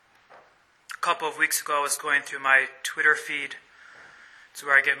couple of weeks ago I was going through my Twitter feed. It's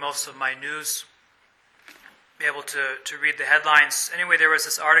where I get most of my news. Be able to read the headlines. Anyway, there was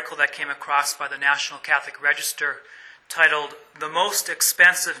this article that came across by the National Catholic Register titled, "The Most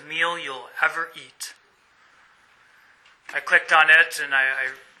Expensive Meal You'll Ever Eat." I clicked on it and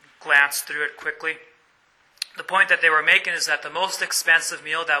I glanced through it quickly. The point that they were making is that the most expensive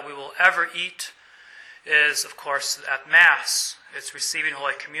meal that we will ever eat is, of course, at Mass. It's receiving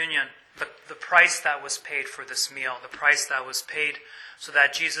Holy Communion. The price that was paid for this meal, the price that was paid so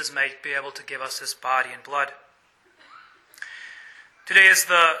that Jesus might be able to give us his body and blood. Today is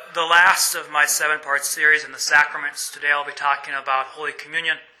the last of my 7-part series in the sacraments. Today I'll be talking about Holy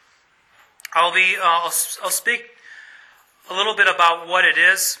Communion. I'll speak a little bit about what it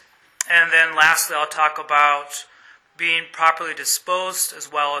is, and then lastly I'll talk about being properly disposed as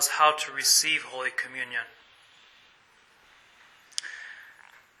well as how to receive Holy Communion.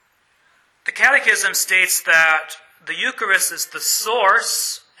 The Catechism states that the Eucharist is the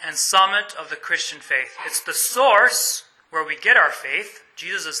source and summit of the Christian faith. It's the source where we get our faith.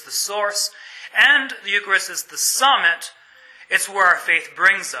 Jesus is the source. And the Eucharist is the summit. It's where our faith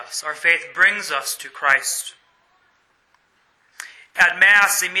brings us. Our faith brings us to Christ. At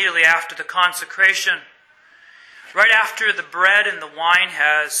Mass, immediately after the consecration, right after the bread and the wine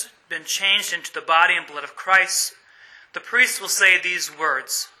has been changed into the body and blood of Christ, the priest will say these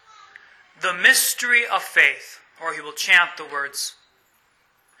words, "The mystery of faith," or he will chant the words.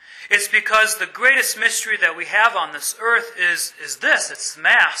 It's because the greatest mystery that we have on this earth is this. It's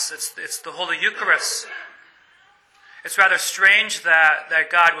Mass. It's the Holy Eucharist. It's rather strange that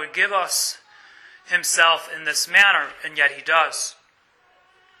God would give us himself in this manner, and yet he does.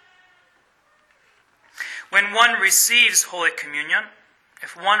 When one receives Holy Communion,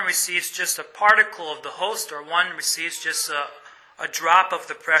 if one receives just a particle of the host, or one receives just a drop of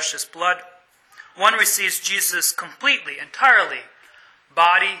the precious blood, one receives Jesus completely, entirely,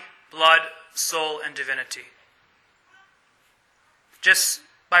 body, blood, soul, and divinity. Just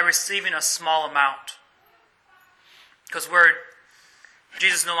by receiving a small amount. Because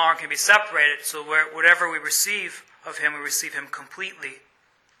Jesus no longer can be separated, so whatever we receive of him, we receive him completely.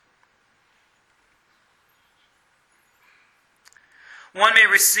 One may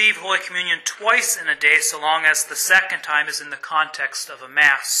receive Holy Communion twice in a day, so long as the second time is in the context of a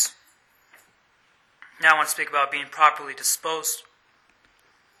Mass. Now I want to speak about being properly disposed.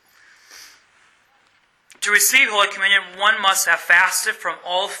 To receive Holy Communion, one must have fasted from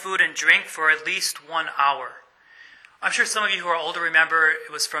all food and drink for at least 1 hour. I'm sure some of you who are older remember it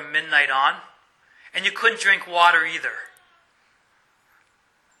was from midnight on, and you couldn't drink water either.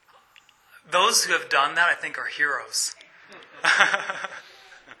 Those who have done that, I think, are heroes.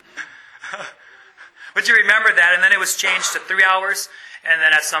 But you remember that, and then it was changed to 3 hours, and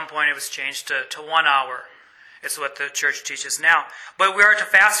then at some point it was changed to 1 hour. It's what the church teaches now. But we are to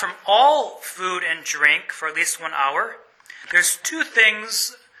fast from all food and drink for at least 1 hour. There's 2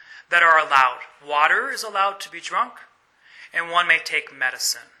 things that are allowed. Water is allowed to be drunk, and one may take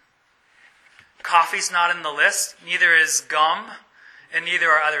medicine. Coffee's not in the list, neither is gum, and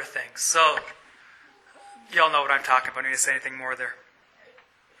neither are other things. So, you all know what I'm talking about. I don't need to say anything more there.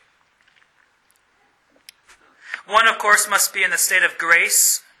 One, of course, must be in the state of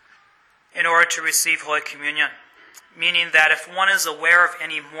grace in order to receive Holy Communion, meaning that if one is aware of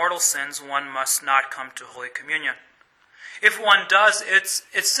any mortal sins, one must not come to Holy Communion. If one does, it's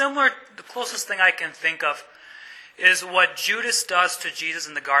similar. The closest thing I can think of is what Judas does to Jesus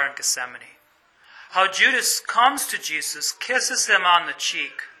in the Garden of Gethsemane. How Judas comes to Jesus, kisses him on the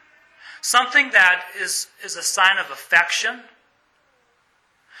cheek, something that is a sign of affection.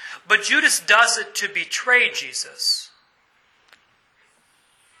 But Judas does it to betray Jesus.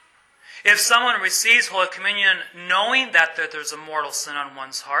 If someone receives Holy Communion knowing that there's a mortal sin on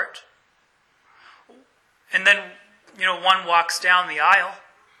one's heart, and then one walks down the aisle,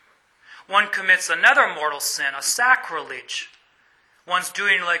 one commits another mortal sin, a sacrilege. One's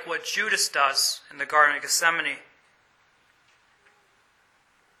doing like what Judas does in the Garden of Gethsemane.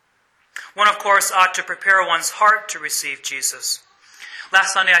 One, of course, ought to prepare one's heart to receive Jesus.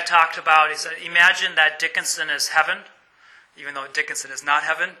 Last Sunday I talked about, imagine that Dickinson is heaven, even though Dickinson is not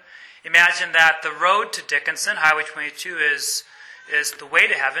heaven. Imagine that the road to Dickinson, Highway 22, is the way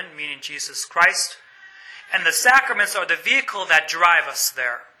to heaven, meaning Jesus Christ. And the sacraments are the vehicle that drive us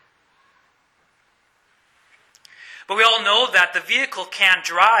there. But we all know that the vehicle can't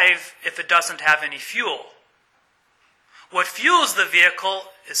drive if it doesn't have any fuel. What fuels the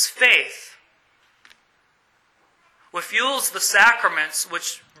vehicle is faith. What fuels the sacraments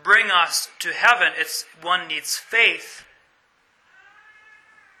which bring us to heaven, one needs faith.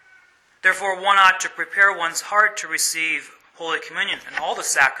 Therefore, one ought to prepare one's heart to receive Holy Communion, and all the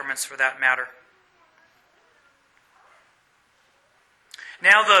sacraments for that matter.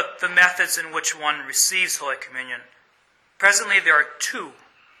 Now the methods in which one receives Holy Communion. Presently there are two.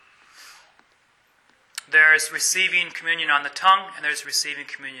 There is receiving communion on the tongue, and there is receiving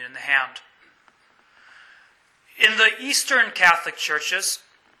communion in the hand. In the Eastern Catholic churches,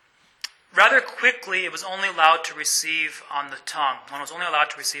 rather quickly it was only allowed to receive on the tongue. One was only allowed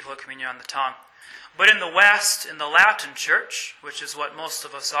to receive Holy Communion on the tongue. But in the West, in the Latin Church, which is what most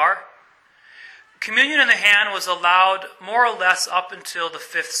of us are, communion in the hand was allowed more or less up until the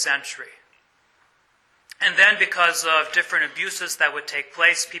 5th century. And then because of different abuses that would take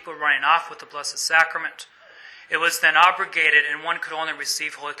place, people running off with the Blessed Sacrament, it was then abrogated and one could only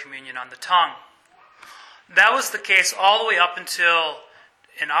receive Holy Communion on the tongue. That was the case all the way up until,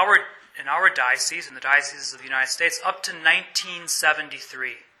 in our diocese, in the dioceses of the United States, up to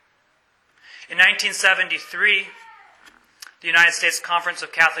 1973. In 1973, the United States Conference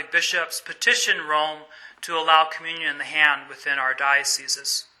of Catholic Bishops petitioned Rome to allow communion in the hand within our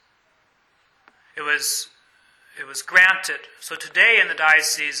dioceses. It was granted. So today in the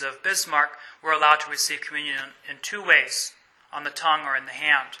Diocese of Bismarck, we're allowed to receive communion in two ways, on the tongue or in the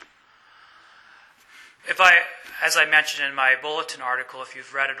hand. As I mentioned in my bulletin article, if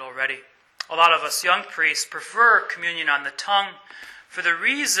you've read it already, a lot of us young priests prefer communion on the tongue for the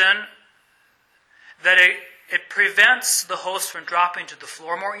reason that it prevents the host from dropping to the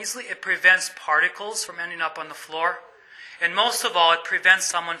floor more easily. It prevents particles from ending up on the floor. And most of all, it prevents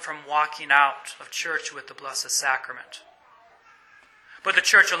someone from walking out of church with the Blessed Sacrament. But the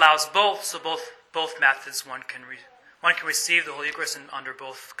Church allows both, so both methods one can receive the Holy Eucharist under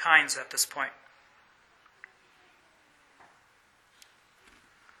both kinds at this point.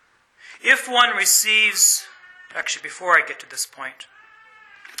 If one receives, actually before I get to this point,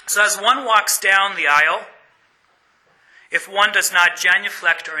 so as one walks down the aisle, if one does not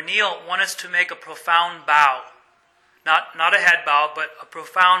genuflect or kneel, one is to make a profound bow. Not a head bow, but a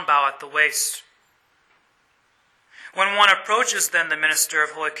profound bow at the waist. When one approaches then the minister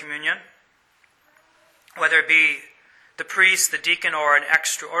of Holy Communion, whether it be the priest, the deacon, or an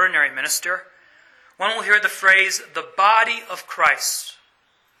extraordinary minister, one will hear the phrase, the body of Christ.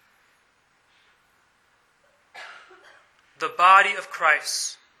 The body of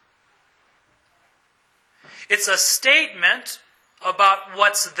Christ. It's a statement about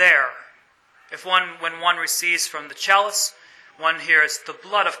what's there. When one receives from the chalice, one hears the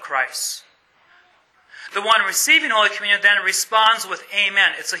blood of Christ. The one receiving Holy Communion then responds with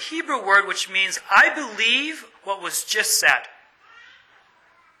amen. It's a Hebrew word which means, I believe what was just said.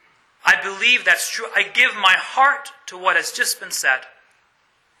 I believe that's true. I give my heart to what has just been said.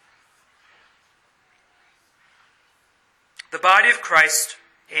 The body of Christ,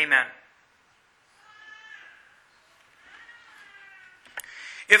 amen.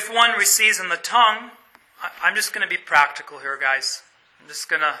 If one receives in the tongue, I'm just going to be practical here, guys. I'm just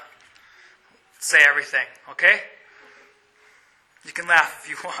going to say everything, okay? You can laugh if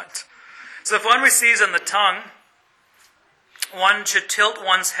you want. So if one receives in the tongue, one should tilt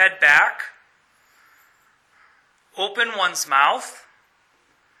one's head back, open one's mouth,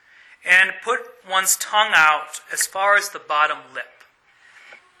 and put one's tongue out as far as the bottom lip.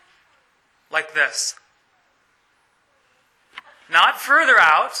 Like this. Not further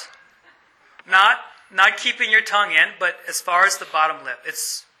out, not keeping your tongue in, but as far as the bottom lip.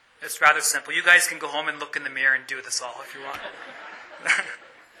 It's rather simple. You guys can go home and look in the mirror and do this all if you want.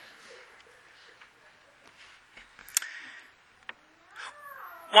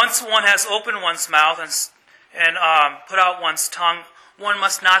 Once one has opened one's mouth and put out one's tongue, one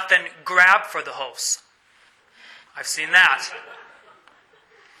must not then grab for the host. I've seen that.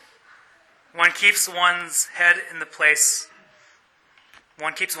 One keeps one's head in the place.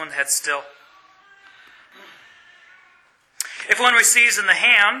 One keeps one's head still. If one receives in the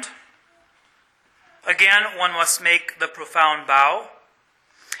hand, again, one must make the profound bow.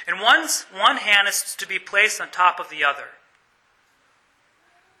 And one hand is to be placed on top of the other.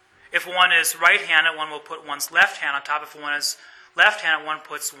 If one is right-handed, one will put one's left hand on top. If one is left-handed, one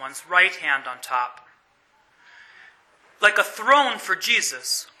puts one's right hand on top. Like a throne for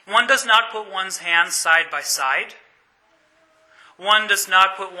Jesus, one does not put one's hands side by side. One does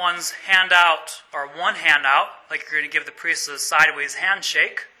not put one's hand out, or one hand out, like you're going to give the priest a sideways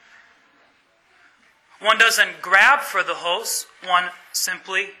handshake. One doesn't grab for the host. One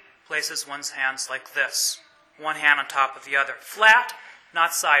simply places one's hands like this. One hand on top of the other. Flat,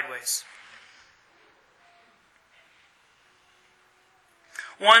 not sideways.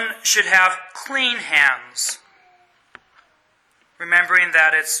 One should have clean hands. remembering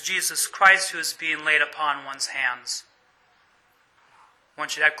that it's Jesus Christ who is being laid upon one's hands. One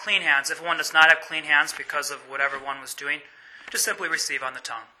should have clean hands. If one does not have clean hands because of whatever one was doing, just simply receive on the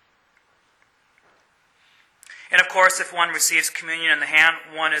tongue. And of course, if one receives communion in the hand,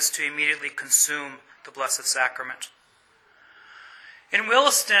 one is to immediately consume the Blessed Sacrament. In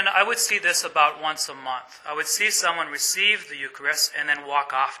Williston, I would see this about once a month. I would see someone receive the Eucharist and then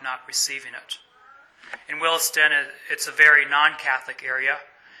walk off not receiving it. In Williston, it's a very non-Catholic area.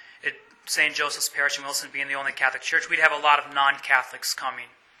 St. Joseph's Parish in Williston being the only Catholic church, we'd have a lot of non-Catholics coming.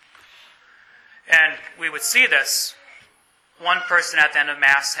 And we would see this. One person at the end of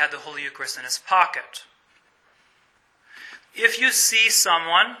Mass had the Holy Eucharist in his pocket. If you see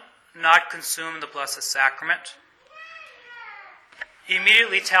someone not consume the Blessed Sacrament,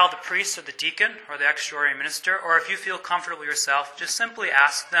 immediately tell the priest or the deacon or the extraordinary minister, or if you feel comfortable yourself, just simply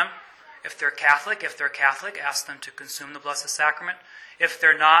ask them if they're Catholic. If they're Catholic, ask them to consume the Blessed Sacrament. If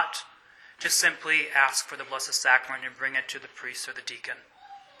they're not, just simply ask for the Blessed Sacrament and bring it to the priest or the deacon.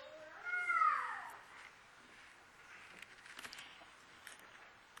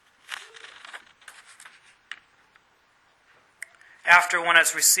 After one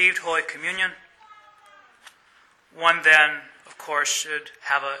has received Holy Communion, one then, of course, should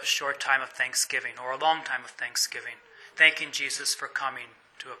have a short time of thanksgiving or a long time of thanksgiving, thanking Jesus for coming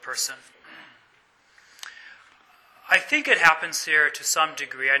to a person. I think it happens here to some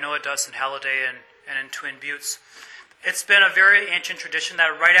degree. I know it does in Halliday and in Twin Buttes. It's been a very ancient tradition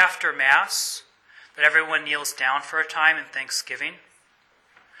that right after Mass, that everyone kneels down for a time in thanksgiving.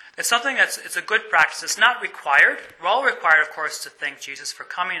 It's something it's a good practice. It's not required. We're all required, of course, to thank Jesus for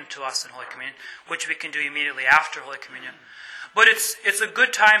coming to us in Holy Communion, which we can do immediately after Holy Communion. But it's a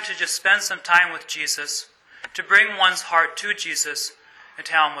good time to just spend some time with Jesus, to bring one's heart to Jesus and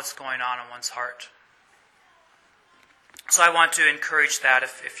tell him what's going on in one's heart. So I want to encourage that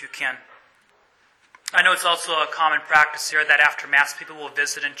if you can. I know it's also a common practice here that after Mass people will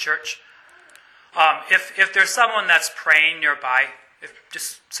visit in church. If there's someone that's praying nearby,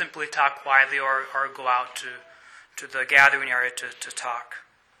 just simply talk quietly or go out to the gathering area to talk.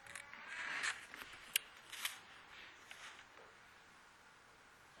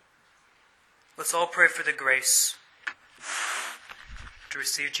 Let's all pray for the grace to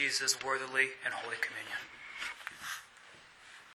receive Jesus worthily in Holy Communion.